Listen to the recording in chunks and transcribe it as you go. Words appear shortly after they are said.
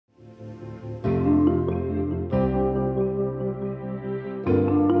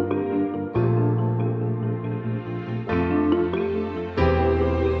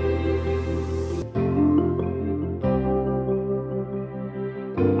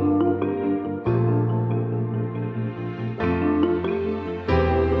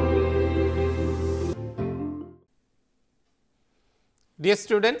Dear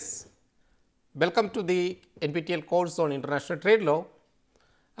students, welcome to the NPTEL course on International Trade Law,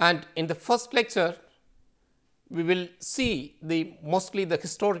 and in the first lecture we will see mostly the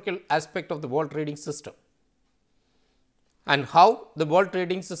historical aspect of the world trading system and how the world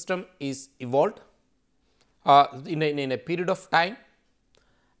trading system is evolved in a period of time,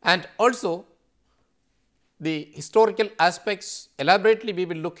 and also the historical aspects. Elaborately we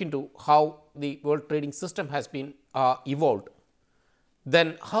will look into how the world trading system has been evolved.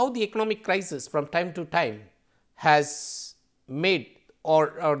 Then how the economic crisis from time to time has made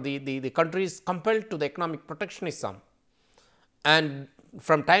or the countries compelled to the economic protectionism, and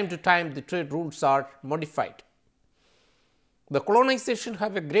from time to time the trade rules are modified. The colonization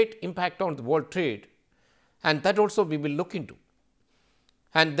have a great impact on the world trade, and that also we will look into.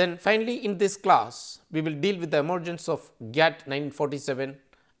 And then finally, in this class we will deal with the emergence of GATT 1947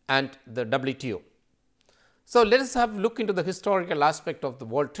 and the WTO. So, let us have a look into the historical aspect of the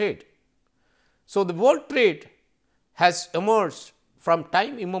world trade. So, the world trade has emerged from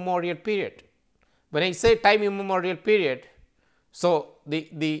time immemorial period. When I say time immemorial period, so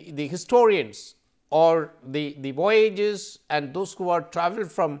the historians or the voyages and those who are traveled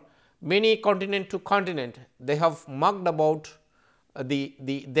from many continent to continent, they have marked about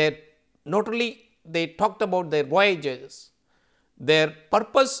their, not only they talked about their voyages, their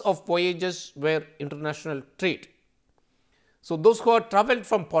purpose of voyages were international trade. So, those who have travelled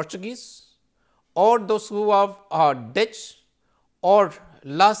from Portuguese or those who have Dutch or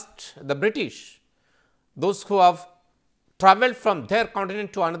last the British, those who have travelled from their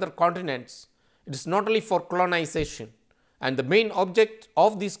continent to another continents, it is not only for colonization, and the main object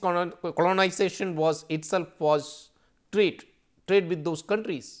of this colonization was trade with those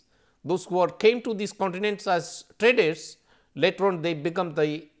countries. Those who came to these continents as traders, later on they become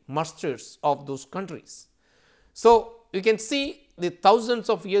the masters of those countries. So, you can see the thousands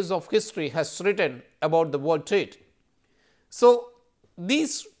of years of history has written about the world trade. So,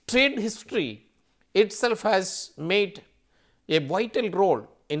 this trade history itself has made a vital role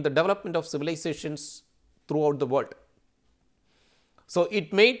in the development of civilizations throughout the world. So,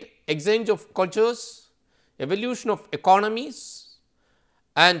 it made exchange of cultures, evolution of economies,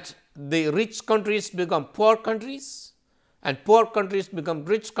 and the rich countries become poor countries, and poor countries become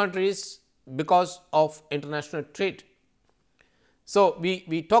rich countries because of international trade. So,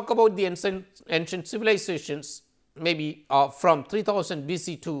 we talk about the ancient civilizations maybe from 3000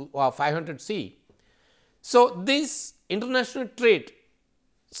 BC to 500 CE. So, this international trade,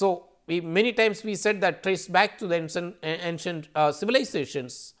 so many times we said that trace back to the ancient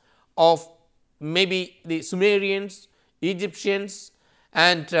civilizations of maybe the Sumerians, Egyptians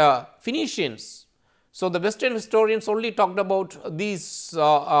and Phoenicians. So, the Western historians only talked about these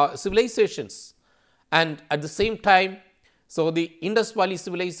civilizations, and at the same time, so the Indus Valley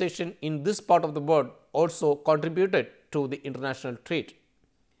civilization in this part of the world also contributed to the international trade.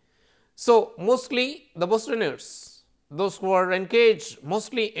 So, mostly the Westerners, those who are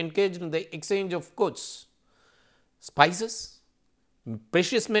mostly engaged in the exchange of goods, spices,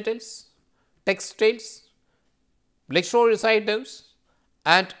 precious metals, textiles, luxurious items,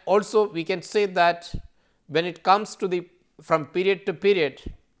 and also we can say that when it comes to the from period to period,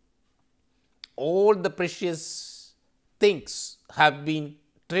 all the precious things have been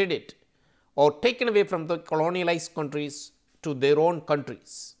traded or taken away from the colonialized countries to their own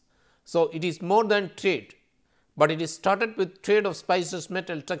countries. So, it is more than trade, but it is started with trade of spices,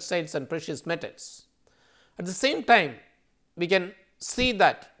 metal, textiles and precious metals. At the same time, we can see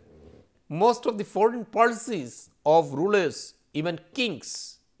that most of the foreign policies of rulers, even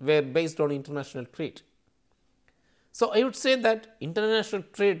kings, were based on international trade. So, I would say that international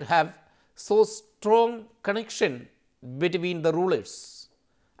trade have so strong connection between the rulers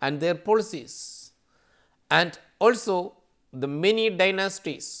and their policies, and also the many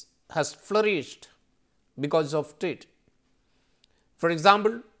dynasties has flourished because of trade. For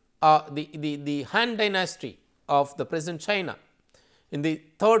example, the Han dynasty of the present China in the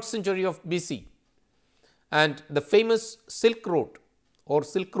 3rd century of BC, and the famous Silk Road or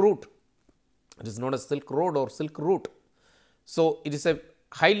Silk Route, it is not a Silk Road or Silk Route. So, it is a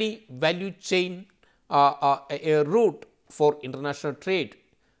highly valued chain, a route for international trade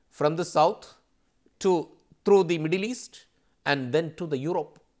from the south to through the Middle East and then to the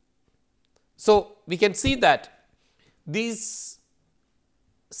Europe. So, we can see that these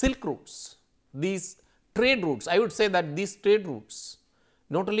silk routes, these trade routes, I would say that these trade routes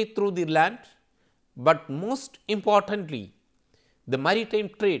not only through the land, but most importantly the maritime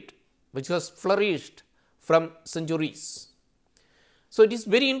trade which has flourished from centuries. So, it is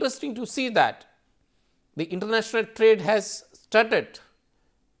very interesting to see that the international trade has started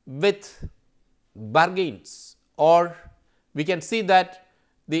with bargains, or we can see that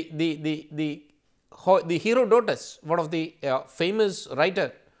the Herodotus, one of the famous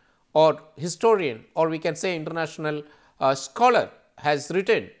writer or historian, or we can say international scholar, has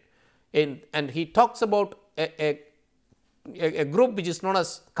written in, and he talks about a group which is known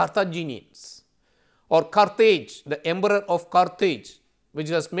as Carthaginians or Carthage, the emperor of Carthage, which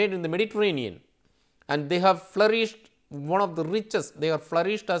was made in the Mediterranean, and they have flourished one of the richest, they are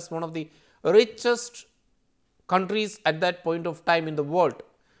flourished as one of the richest countries at that point of time in the world,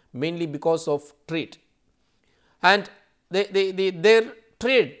 mainly because of trade. And their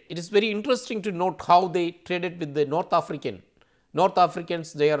trade, it is very interesting to note how they traded with the North African. North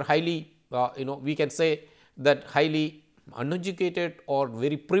Africans, they are highly, we can say that highly uneducated or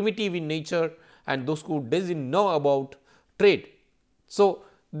very primitive in nature, and those who doesn't know about trade. So,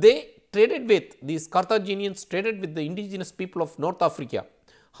 they traded with, these Carthaginians traded with the indigenous people of North Africa.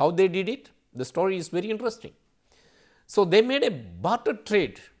 How they did it? The story is very interesting. So, they made a barter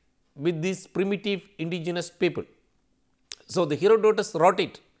trade with these primitive indigenous people. So, the Herodotus wrote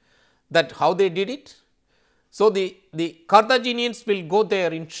it, that how they did it. So, the Carthaginians will go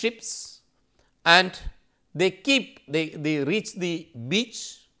there in ships, and they reach the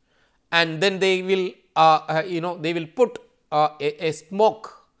beach, and then they will they will put a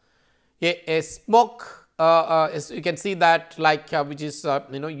smoke, as you can see that, like which is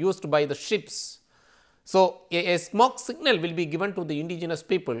used by the ships. So, a smoke signal will be given to the indigenous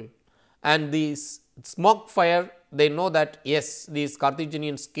people, and these smoke fire, they know that yes, these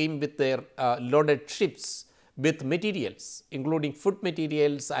Carthaginians came with their loaded ships with materials, including food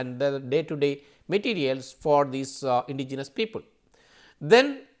materials and the day to day materials for these indigenous people.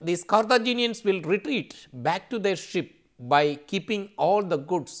 Then these Carthaginians will retreat back to their ship by keeping all the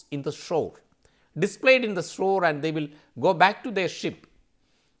goods in the shore, displayed in the shore, and they will go back to their ship.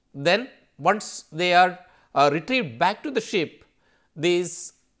 Then once they are retrieved back to the ship,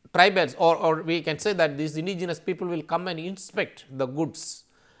 these tribals, or we can say that these indigenous people will come and inspect the goods,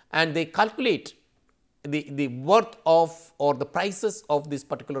 and they calculate the worth of or the prices of these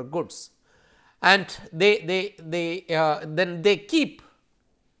particular goods, and then they keep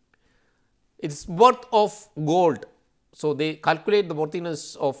its worth of gold. So, they calculate the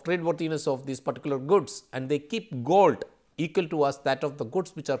worthiness of trade worthiness of these particular goods, and they keep gold equal to us that of the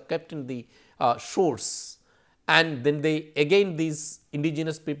goods which are kept in the shores, and then they again these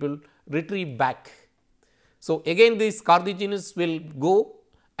indigenous people retrieve back. So, again these Carthaginians will go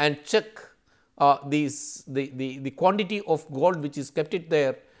and check the quantity of gold which is kept it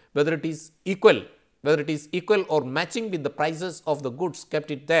there, whether it is equal or matching with the prices of the goods kept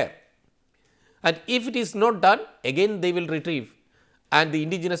it there. And if it is not done, again they will retrieve, and the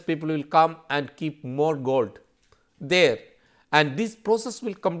indigenous people will come and keep more gold there, and this process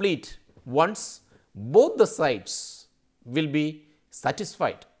will complete once both the sides will be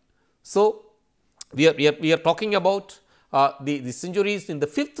satisfied. So, we are talking about the centuries in the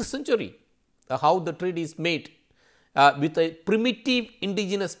 5th century, how the trade is made with a primitive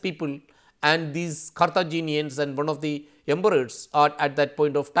indigenous people and these Carthaginians and one of the emperors are at that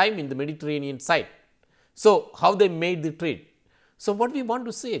point of time in the Mediterranean side. So, how they made the trade. So, what we want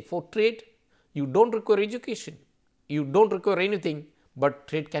to say, for trade you do not require education, you do not require anything, but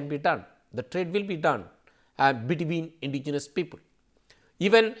trade can be done. The trade will be done between indigenous people.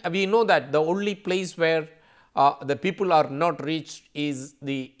 Even we know that the only place where the people are not reached is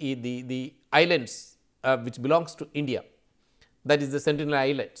the islands which belongs to India, that is the Sentinel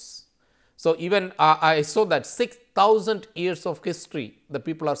Islands. So, even I saw that 6,000 years of history the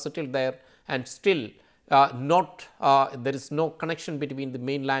people are settled there, and still there is no connection between the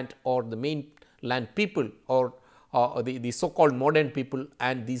mainland or the mainland people or the so called modern people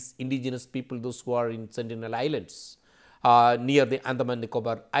and these indigenous people, those who are in Sentinel Islands near the Andaman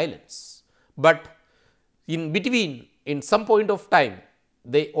Nicobar Islands. But in between, in some point of time,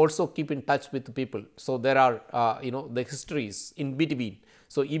 they also keep in touch with the people. So, there are the histories in between.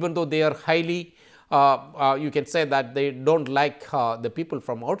 So, even though they are highly you can say that they do not like the people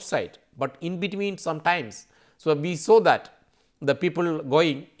from outside, but in between sometimes. So, we saw that the people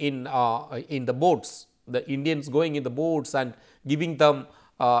going in the boats, the Indians going in the boats and giving them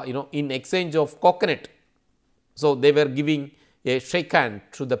in exchange of coconut. So, they were giving a shake hand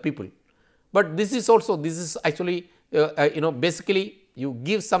to the people, but this is actually basically you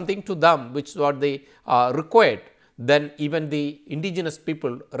give something to them which what they required, then even the indigenous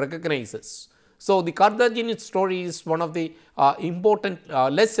people recognizes. So, the Carthaginian story is one of the important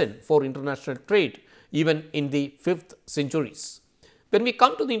lesson for international trade even in the 5th centuries. When we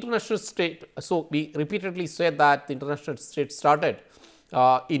come to the international state, so we repeatedly said that the international state started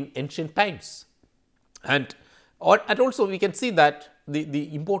in ancient times. And also we can see that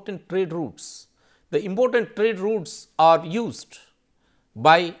the important trade routes, are used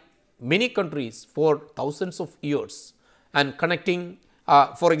by many countries for thousands of years and connecting.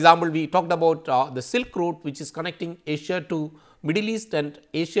 For example, we talked about the Silk Route, which is connecting Asia to Middle East and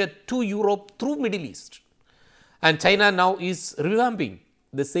Asia to Europe through Middle East. And China now is revamping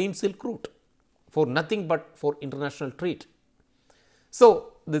the same Silk Route for nothing but for international trade.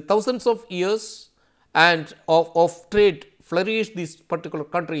 So, the thousands of years and of trade flourished these particular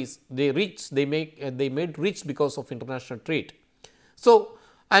countries, they made rich because of international trade. So,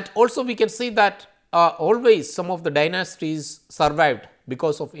 and also we can see that always some of the dynasties survived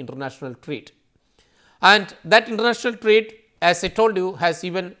because of international trade, and that international trade, as I told you, has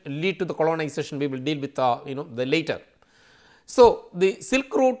even led to the colonization. We will deal with the later. So, the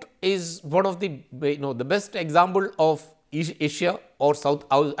Silk Route is one of the the best example of Asia or South.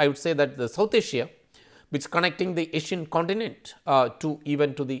 I would say that the South Asia, which connecting the Asian continent to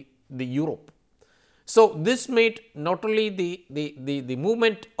even to the Europe. So, this made not only the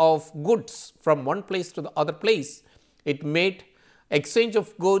movement of goods from one place to the other place, it made exchange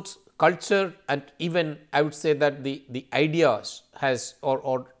of goods, culture, and even I would say that the ideas has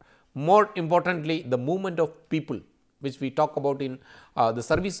or more importantly the movement of people, which we talk about in the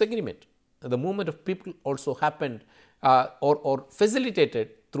service agreement. The movement of people also happened or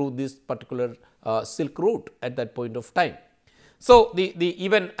facilitated through this particular Silk Route at that point of time. So, the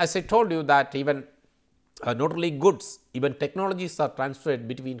even as I told you that even not only goods, even technologies are transferred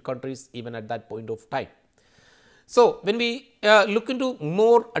between countries even at that point of time. So, when we look into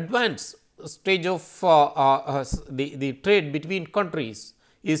more advanced stage of the trade between countries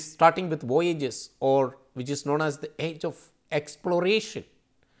is starting with voyages, or which is known as the age of exploration.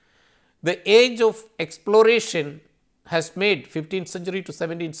 The age of exploration has made 15th century to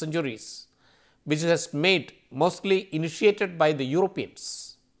 17th centuries, which has made mostly initiated by the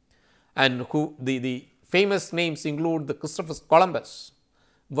Europeans, and who the famous names include the Christopher Columbus,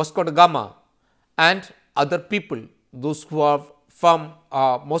 Vasco da Gama, and other people, those who are from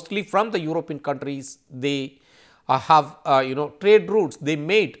mostly from the European countries. They have trade routes they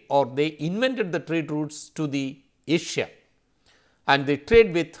made, or they invented the trade routes to the Asia, and they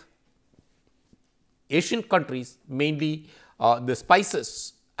trade with Asian countries, mainly the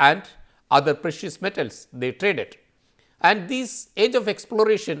spices and other precious metals they traded. And this age of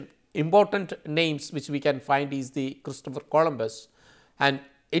exploration, important names which we can find is the Christopher Columbus, an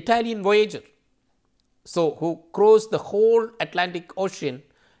Italian voyager, so who crossed the whole Atlantic Ocean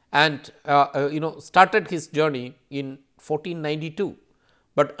and started his journey in 1492,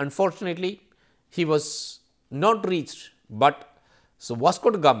 but unfortunately he was not reached, but so Vasco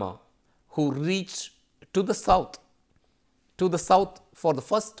da Gama, who reached to the south for the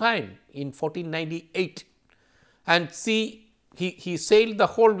first time in 1498, and see he sailed the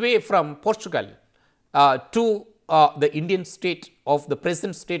whole way from Portugal to the Indian state of the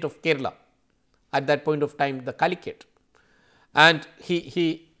present state of Kerala, at that point of time the Calicut, and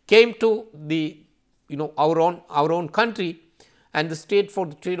he came to the our own country and the state for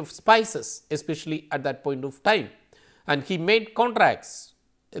the trade of spices, especially at that point of time, and he made contracts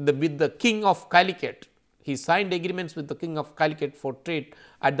with the king of Calicut. He signed agreements with the king of Calicut for trade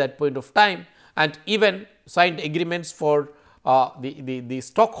at that point of time, and even signed agreements for the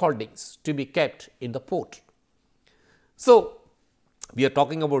stock holdings to be kept in the port. So, we are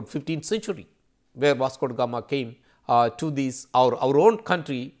talking about 15th century, where Vasco da Gama came to these our own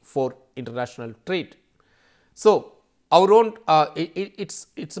country for international trade. So, our own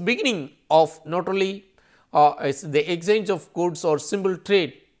it's a beginning of not only the exchange of goods or simple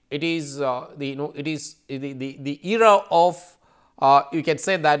trade. It is the era of you can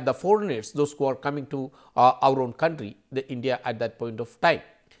say that the foreigners, those who are coming to our own country, the India at that point of time.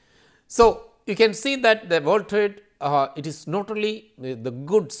 So, you can see that the world trade, it is not only the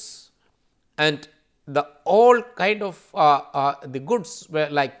goods and the all kind of the goods,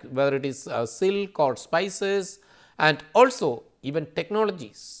 like whether it is silk or spices, and also even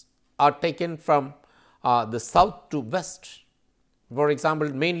technologies are taken from the south to west. For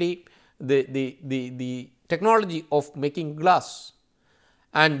example, mainly the technology of making glass,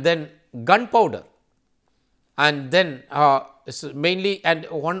 and then gunpowder, and then mainly and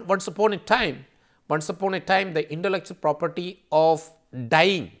once upon a time the intellectual property of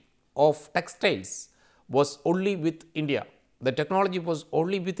dyeing of textiles was only with India. The technology was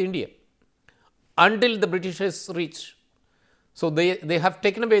only with India until the Britishers reached. So, they have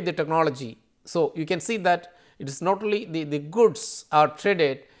taken away the technology. So, you can see that it is not only the goods are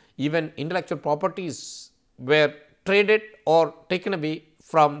traded, even intellectual properties were traded or taken away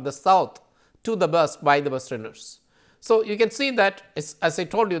from the south to the west by the westerners. So, you can see that as I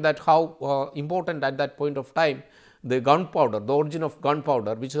told you that how important at that point of time the gunpowder, the origin of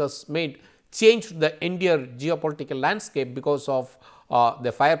gunpowder, which was made changed the entire geopolitical landscape because of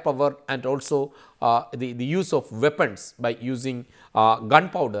the firepower and also the use of weapons by using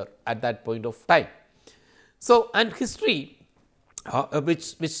gunpowder at that point of time. So, and history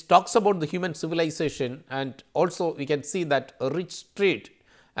which talks about the human civilization, and also we can see that a rich trade,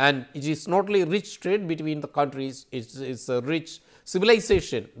 and it is not only rich trade between the countries, it is a rich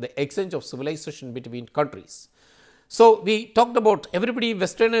civilization, the exchange of civilization between countries. So, we talked about everybody,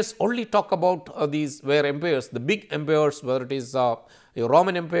 westerners only talk about these were empires, the big empires, whether it is a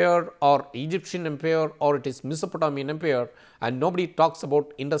Roman empire or Egyptian empire or it is Mesopotamian empire, and nobody talks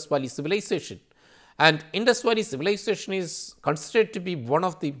about Indus Valley civilization. And Indus Valley civilization is considered to be one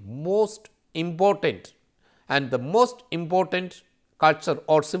of the most important and the most important culture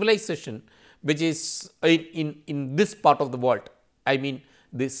or civilization which is in this part of the world. I mean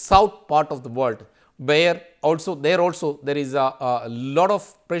the south part of the world, where also there is a lot of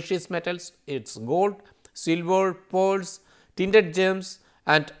precious metals, it's gold, silver, pearls, tinted gems,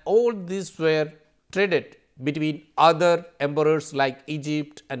 and all these were traded between other emperors like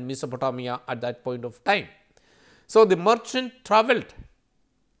Egypt and Mesopotamia at that point of time. So, the merchant traveled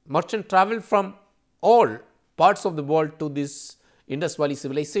from all parts of the world to this Indus Valley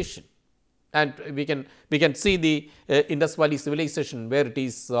civilization, and we can see the Indus Valley civilization where it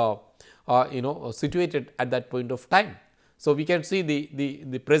is situated at that point of time. So, we can see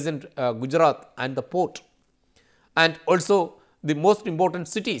the present Gujarat and the port, and also the most important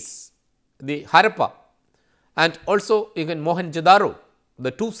cities, the Harappa, and also even Mohenjo-daro,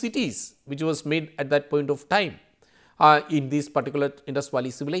 the two cities which was made at that point of time in this particular Indus Valley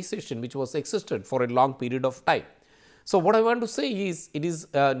civilization, which was existed for a long period of time. So, what I want to say is it is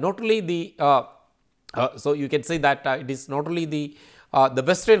not only the so you can say that it is not only the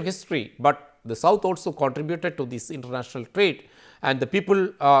western history, but the south also contributed to this international trade, and the people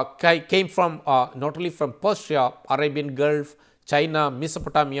came from not only from Persia, Arabian Gulf, China,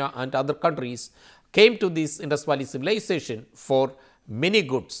 Mesopotamia and other countries came to this Indus Valley civilization for many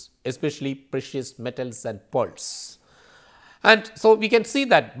goods, especially precious metals and pearls. And so, we can see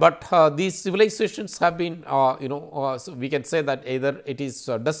that, but these civilizations have been so we can say that either it is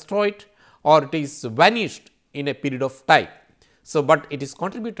destroyed or it is vanished in a period of time. So, but it is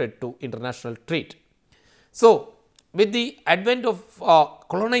contributed to international trade. So, with the advent of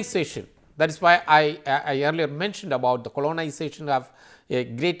colonization, that is why I earlier mentioned about the colonization have a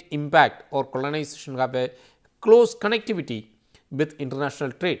great impact, or colonization have a close connectivity with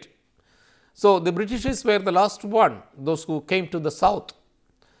international trade. So, the Britishers were the last one, those who came to the south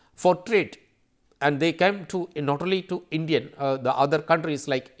for trade, and they came to not only to Indian, the other countries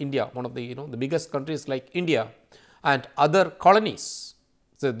like India, one of the the biggest countries like India and other colonies.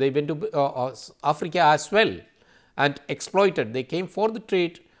 So, they went to Africa as well and exploited. They came for the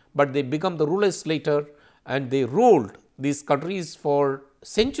trade, but they become the rulers later, and they ruled these countries for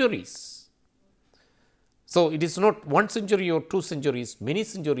centuries. So, it is not 1 century or 2 centuries, many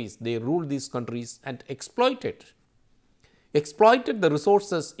centuries they ruled these countries and exploited the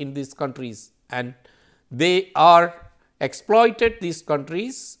resources in these countries, and they are exploited these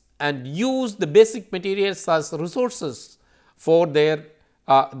countries and use the basic materials as resources for their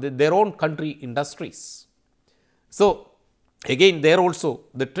own country industries. So, again there also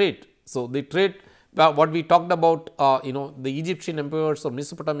the trade. So, the trade what we talked about the Egyptian empires or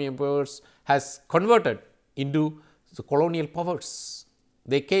Mesopotamian empires has converted into the colonial powers.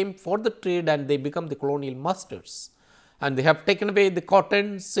 They came for the trade and they become the colonial masters, and they have taken away the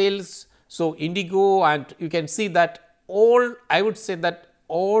cotton, silks, so indigo, and you can see that all, I would say that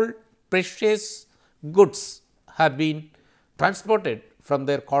all precious goods have been transported from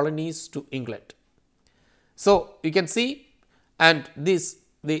their colonies to England. So, you can see, and this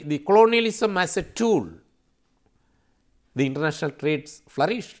the colonialism as a tool, the international trades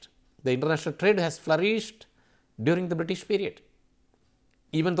flourished. The international trade has flourished during the British period,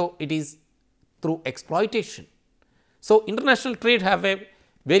 even though it is through exploitation. So, international trade have a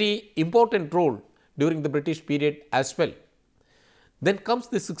very important role during the British period as well. Then comes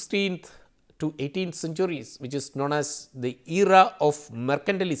the 16th to 18th centuries, which is known as the era of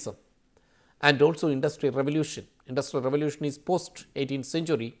mercantilism and also industrial revolution. Industrial revolution is post 18th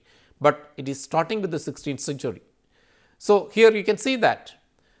century, but it is starting with the 16th century. So, here you can see that.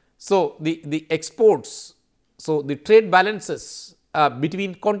 So, the exports, so the trade balances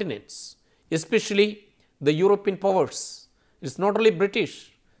between continents, especially the European powers, it is not only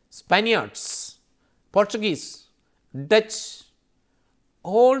British, Spaniards, Portuguese Dutch,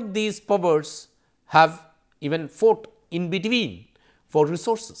 all these powers have even fought in between for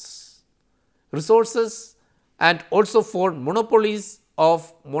resources and also for monopolies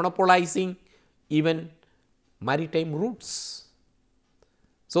of monopolizing even maritime routes.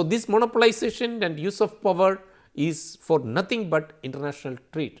 So, this monopolization and use of power is for nothing but international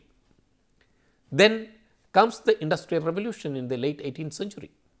trade. Then comes the industrial revolution in the late 18th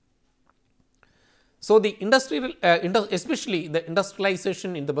century. So, the industrial especially the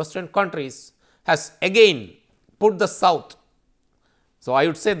industrialization in the western countries has again put the south. So, I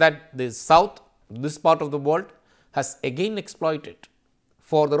would say that the south, this part of the world, has again exploited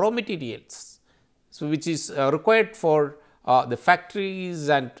for the raw materials, so which is required for the factories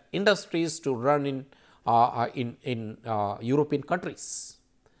and industries to run in European countries.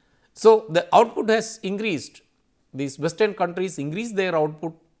 So, the output has increased. These western countries increase their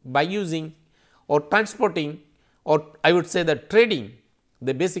output by using or transporting, or I would say that trading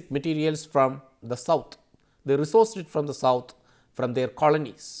the basic materials from the south. They resourced it from the south, from their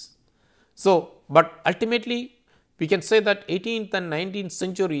colonies. So, but ultimately we can say that 18th and 19th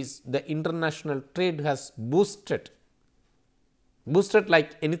centuries, the international trade has boosted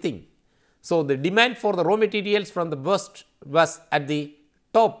like anything. So, the demand for the raw materials from the west was at the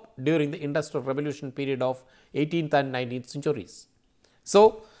top during the industrial revolution period of 18th and 19th centuries.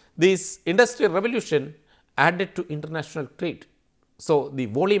 So, this industrial revolution added to international trade. So, the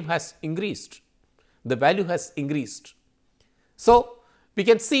volume has increased, the value has increased. So, we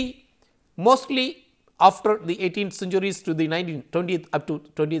can see mostly after the 18th centuries to the 20th up to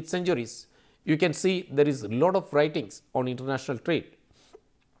 20th centuries, you can see there is a lot of writings on international trade,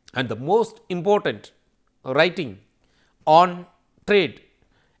 and the most important writing on trade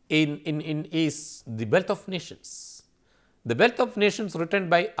is the Wealth of Nations. The Wealth of Nations, written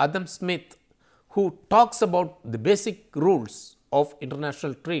by Adam Smith, who talks about the basic rules of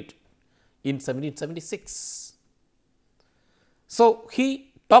international trade in 1776. So,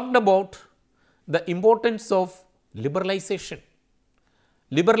 he talked about the importance of liberalization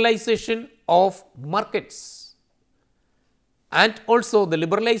of markets, and also the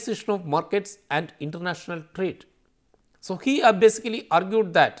liberalization of markets and international trade. So, he basically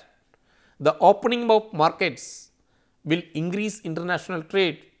argued that the opening of markets will increase international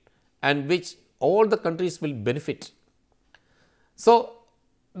trade, and which all the countries will benefit. So,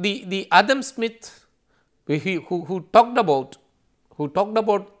 the Adam Smith who talked about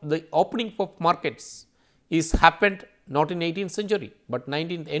the opening of markets is happened not in 18th century, but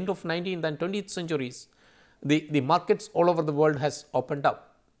end of 19th and 20th centuries, the markets all over the world has opened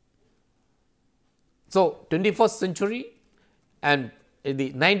up. So, 21st century and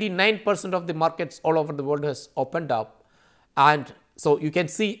the 99% of the markets all over the world has opened up, and so you can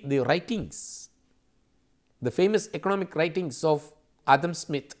see the writings, the famous economic writings of Adam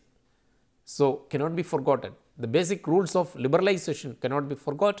Smith, so cannot be forgotten. The basic rules of liberalization cannot be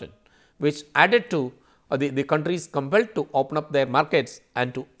forgotten, which added to the countries compelled to open up their markets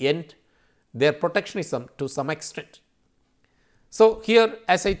and to end their protectionism to some extent. So, here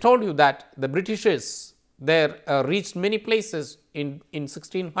as I told you that the Britishers there reached many places in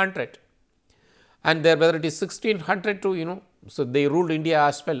 1600, and there whether it is 1600 to so they ruled India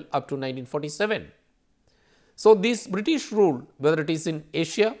as well up to 1947. So, this British rule, whether it is in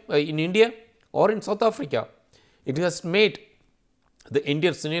Asia, in India or in South Africa, it has made the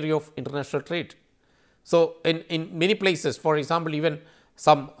Indian scenario of international trade. So, in many places, for example, even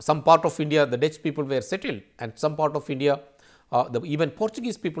some part of India the Dutch people were settled, and some part of India even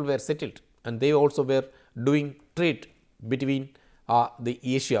Portuguese people were settled, and they also were doing trade between the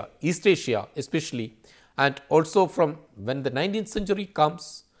Asia, East Asia especially, and also from when the 19th century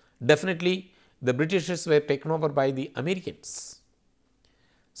comes, definitely the Britishers were taken over by the Americans.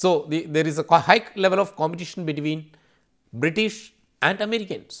 So, there is a high level of competition between British and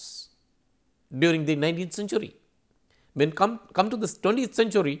Americans during the 19th century. When come to the 20th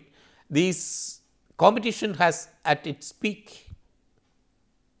century, this competition has at its peak.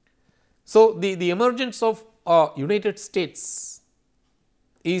 So, the emergence of United States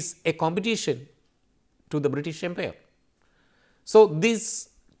is a competition to the British Empire. So, these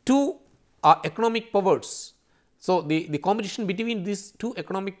two economic powers, so the competition between these two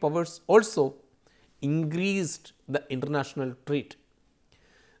economic powers also increased the international trade.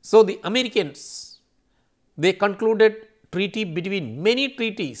 So, the Americans, they concluded many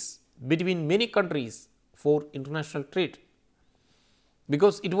treaties between many countries for international trade,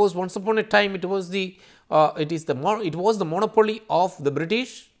 because it was once upon a time it was the monopoly of the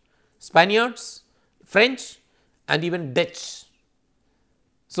British, Spaniards, French and even Dutch.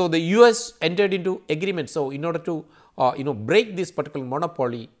 So, the US entered into agreement. So, in order to break this particular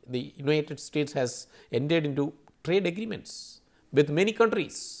monopoly, the United States has entered into trade agreements with many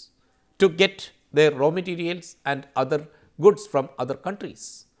countries to get their raw materials and other goods from other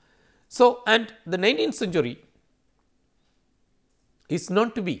countries. So, and the 19th century is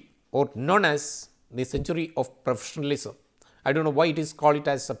known to be or known as the century of professionalism. I do not know why it is called it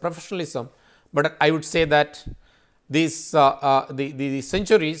as a professionalism, but I would say that these the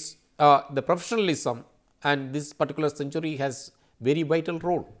centuries, the professionalism and this particular century has very vital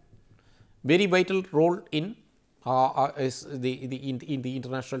role in is in the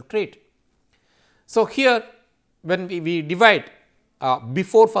international trade. So, here when we divide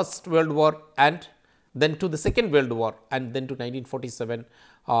before First World War and then to the Second World War and then to 1947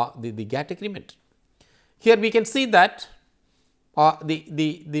 the GATT agreement. Here we can see that the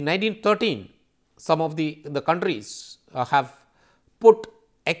 1913 some of the countries have put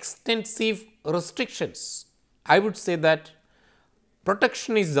extensive restrictions. I would say that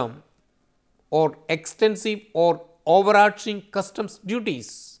protectionism or extensive or overarching customs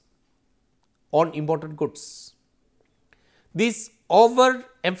duties on imported goods. This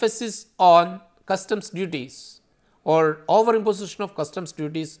overemphasis on customs duties or overimposition of customs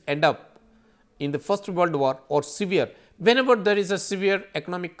duties end up in the First World War or severe, whenever there is a severe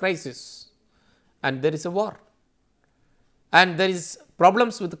economic crisis and there is a war and there is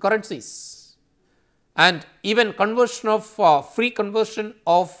problems with currencies and even conversion of free conversion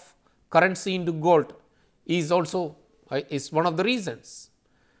of currency into gold is also is one of the reasons.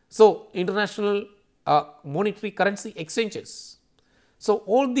 So, international monetary currency exchanges. So,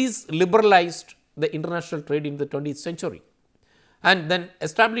 all these liberalized the international trade in the 20th century and then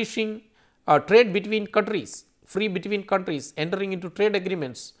establishing trade between countries, free between countries, entering into trade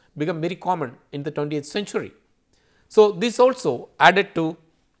agreements become very common in the 20th century. So, this also added to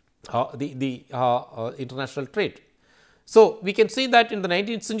the international trade. So, we can see that in the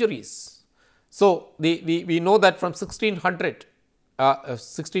 19th centuries. So, we know that from 1600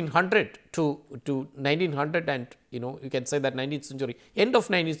 to 1900 and you can say that 19th century, end of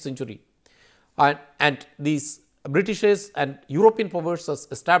 19th century and these Britishers and European powers has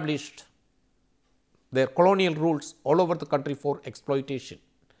established their colonial rules all over the country for exploitation.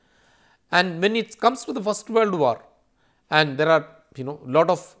 And when it comes to the First World War and there are lot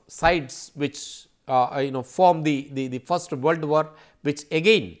of sides which form the First World War, which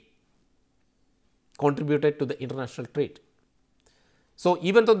again contributed to the international trade. So,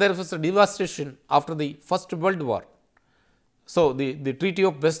 even though there was a devastation after the First World War, so the Treaty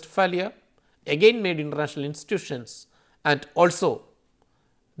of Westphalia again made international institutions and also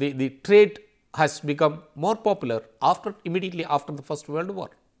the trade has become more popular immediately after the First World War.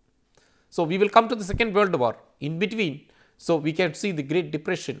 So, we will come to the Second World War in between. So, we can see the Great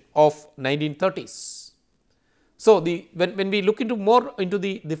Depression of 1930s. So, when we look into more into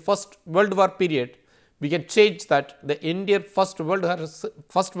the First World War period, we can change that the Indian First World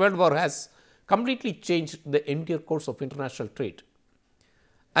War has completely changed the entire course of international trade.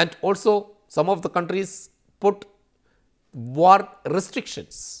 And also some of the countries put war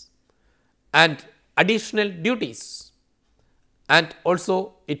restrictions and additional duties, and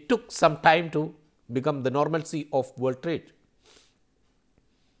also it took some time to become the normalcy of world trade.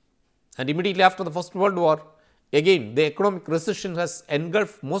 And immediately after the First World War, again the economic recession has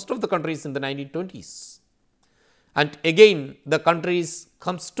engulfed most of the countries in the 1920s. And again the countries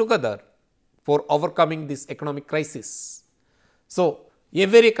comes together for overcoming this economic crisis. So,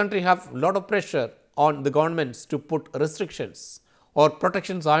 every country have lot of pressure on the governments to put restrictions or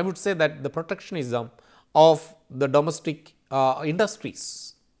protections. I would say that the protectionism of the domestic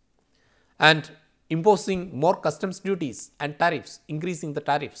industries and imposing more customs duties and tariffs, increasing the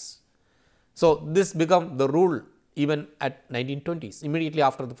tariffs. So, this become the rule even at 1920s, immediately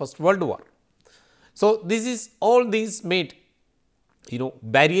after the First World War. So, this is all these made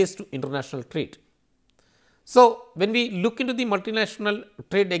barriers to international trade. So, when we look into the multinational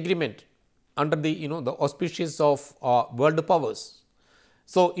trade agreement under the the auspices of world powers.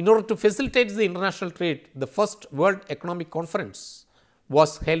 So, in order to facilitate the international trade, the first World Economic Conference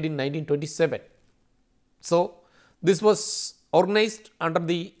was held in 1927. So, this was organized under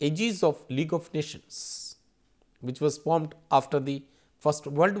the aegis of League of Nations, which was formed after the First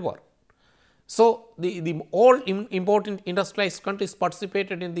World War. So, the all important industrialized countries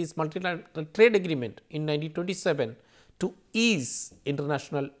participated in this multilateral trade agreement in 1927 to ease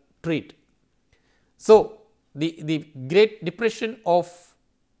international trade. So, the Great Depression of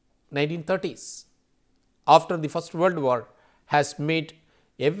 1930s after the First World War has made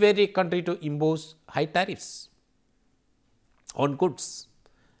every country to impose high tariffs on goods,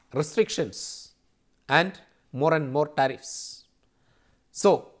 restrictions and more and more tariffs.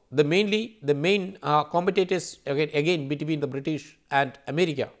 So, the main competitors again between the British and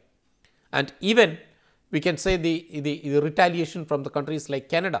America, and even we can say the retaliation from the countries like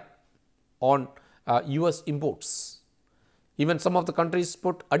Canada on US imports. Even some of the countries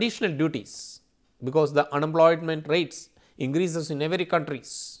put additional duties because the unemployment rates increases in every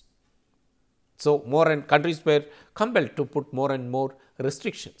countries. So, more and countries were compelled to put more and more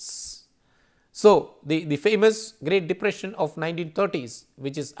restrictions. So, the famous Great Depression of 1930s,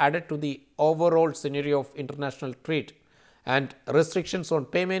 which is added to the overall scenario of international trade, and restrictions on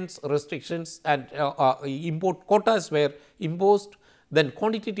payments, restrictions and import quotas were imposed, then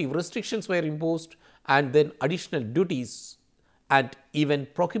quantitative restrictions were imposed, and then additional duties and even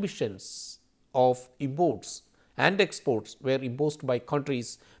prohibitions of imports and exports were imposed by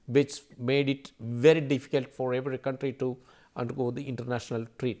countries, which made it very difficult for every country to undergo the international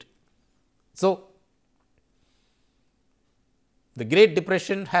trade. So, the Great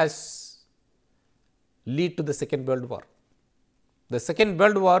Depression has led to the Second World War. The Second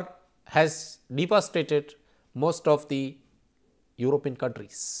World War has devastated most of the European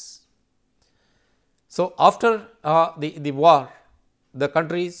countries. So, after the war, the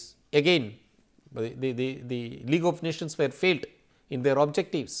countries again the League of Nations were failed in their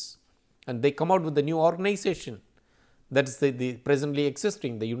objectives, and they come out with the new organization, that is the presently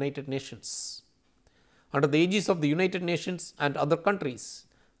existing the United Nations. Under the aegis of the United Nations and other countries,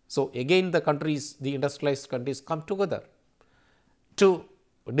 so again the countries, the industrialized countries come together to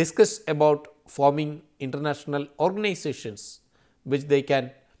discuss about forming international organizations which they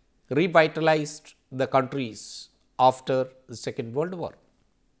can revitalize the countries after the Second World War.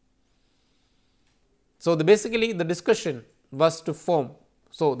 So, basically the discussion was to form,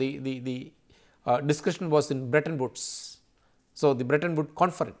 so the discussion was in Bretton Woods. So, the Bretton Woods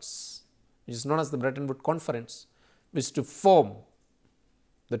Conference, which is known as the Bretton Woods Conference, which is to form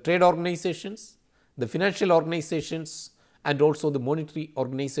the trade organizations, the financial organizations, and also the monetary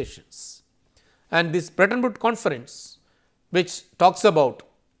organizations. And this Bretton Woods Conference, which talks about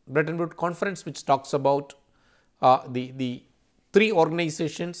the three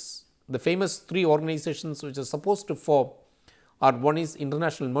organizations, the famous three organizations which are supposed to form are: one is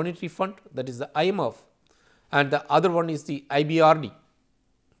International Monetary Fund, that is the IMF, and the other one is the IBRD,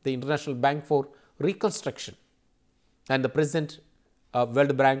 the International Bank for Reconstruction, and the present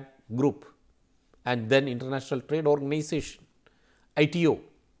World Bank Group, and then International Trade Organization ITO,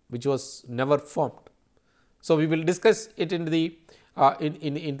 which was never formed. So, we will discuss it in the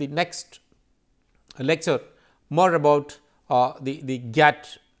next lecture more about the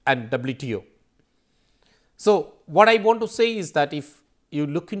GATT and WTO. So, what I want to say is that if you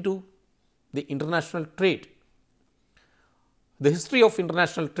look into the international trade, the history of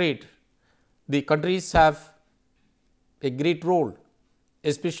international trade, the countries have a great role,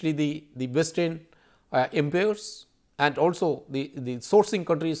 especially the Western empires, and also the sourcing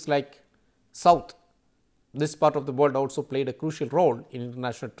countries like South. This part of the world also played a crucial role in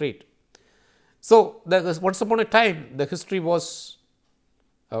international trade. So, once upon a time the history was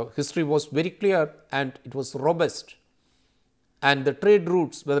very clear and it was robust, and the trade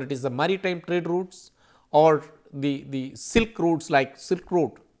routes, whether it is the maritime trade routes or the silk routes like Silk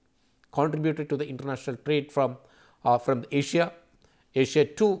Road, contributed to the international trade from Asia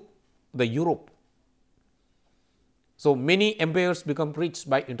to the Europe. So, many empires become rich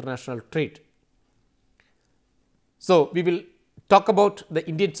by international trade. So, we will talk about the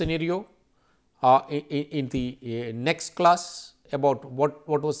Indian scenario in the next class, about what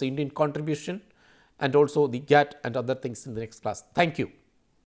was the Indian contribution, and also the GATT and other things in the next class. Thank you.